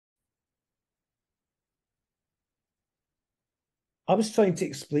I was trying to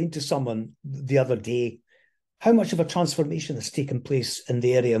explain to someone the other day how much of a transformation has taken place in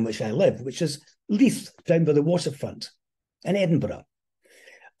the area in which I live, which is Leith, down by the waterfront in Edinburgh.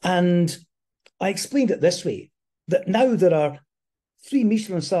 And I explained it this way, that now there are 3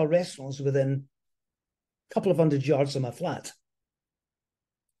 Michelin star restaurants within a couple of hundred yards of my flat.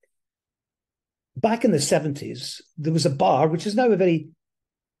 Back in the 70s, there was a bar, which is now a very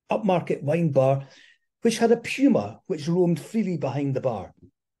upmarket wine bar, which had a Puma which roamed freely behind the bar.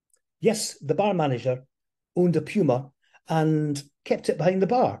 Yes, the bar manager owned a Puma and kept it behind the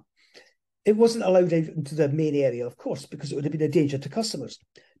bar. It wasn't allowed out into the main area, of course, because it would have been a danger to customers.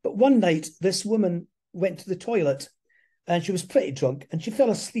 But one night, this woman went to the toilet and she was pretty drunk and she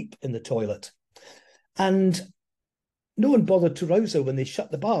fell asleep in the toilet. And no one bothered to rouse her when they shut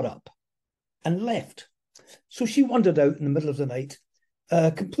the bar up and left. So she wandered out in the middle of the night,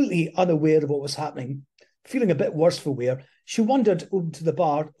 completely unaware of what was happening, feeling a bit worse for wear. She wandered over to the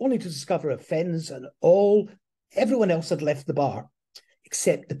bar only to discover a fence and everyone else had left the bar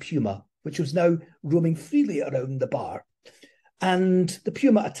except the Puma, which was now roaming freely around the bar. And the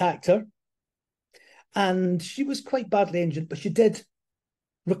Puma attacked her and she was quite badly injured, but she did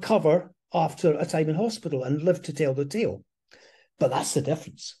recover after a time in hospital and lived to tell the tale. But that's the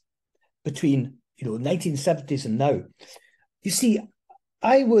difference between 1970s and now. You see,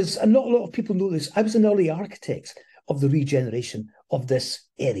 and not a lot of people know this, I was an early architect of the regeneration of this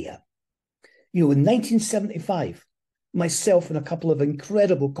area. In 1975, myself and a couple of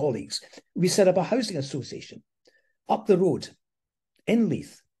incredible colleagues, we set up a housing association up the road in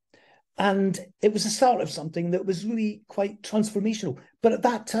Leith. And it was the start of something that was really quite transformational. But at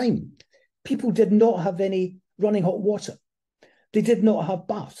that time, people did not have any running hot water. They did not have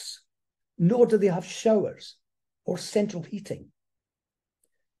baths, nor did they have showers or central heating.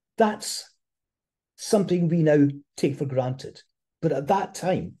 That's something we now take for granted. But at that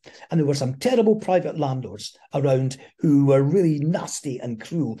time, and there were some terrible private landlords around who were really nasty and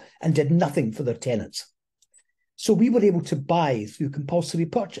cruel and did nothing for their tenants. So we were able to buy through compulsory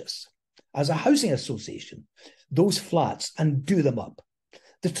purchase as a housing association those flats and do them up.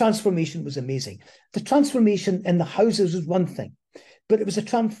 The transformation was amazing. The transformation in the houses was one thing, but it was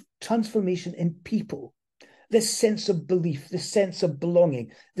a transformation in people. This sense of belief, this sense of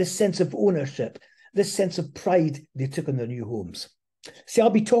belonging, this sense of ownership, this sense of pride they took in their new homes. See, I'll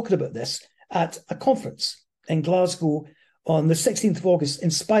be talking about this at a conference in Glasgow on the 16th of August,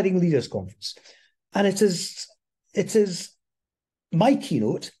 Inspiring Leaders Conference. And it is my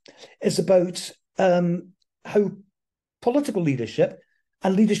keynote is about how political leadership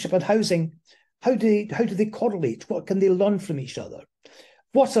and leadership in housing, how do they correlate? What can they learn from each other?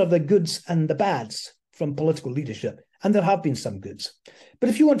 What are the goods and the bads from political leadership? And there have been some goods. But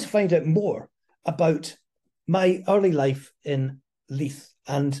if you want to find out more about my early life in Leith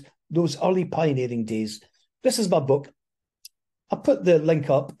and those early pioneering days, this is my book. I'll put the link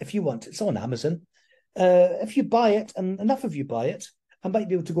up if you want. It's on Amazon. If you buy it, and enough of you buy it, I might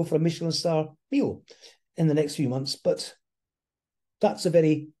be able to go for a Michelin star meal in the next few months, but that's a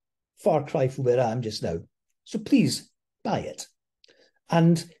very far cry from where I am just now. So please buy it.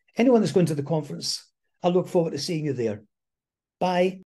 And anyone that's going to the conference, I look forward to seeing you there. Bye.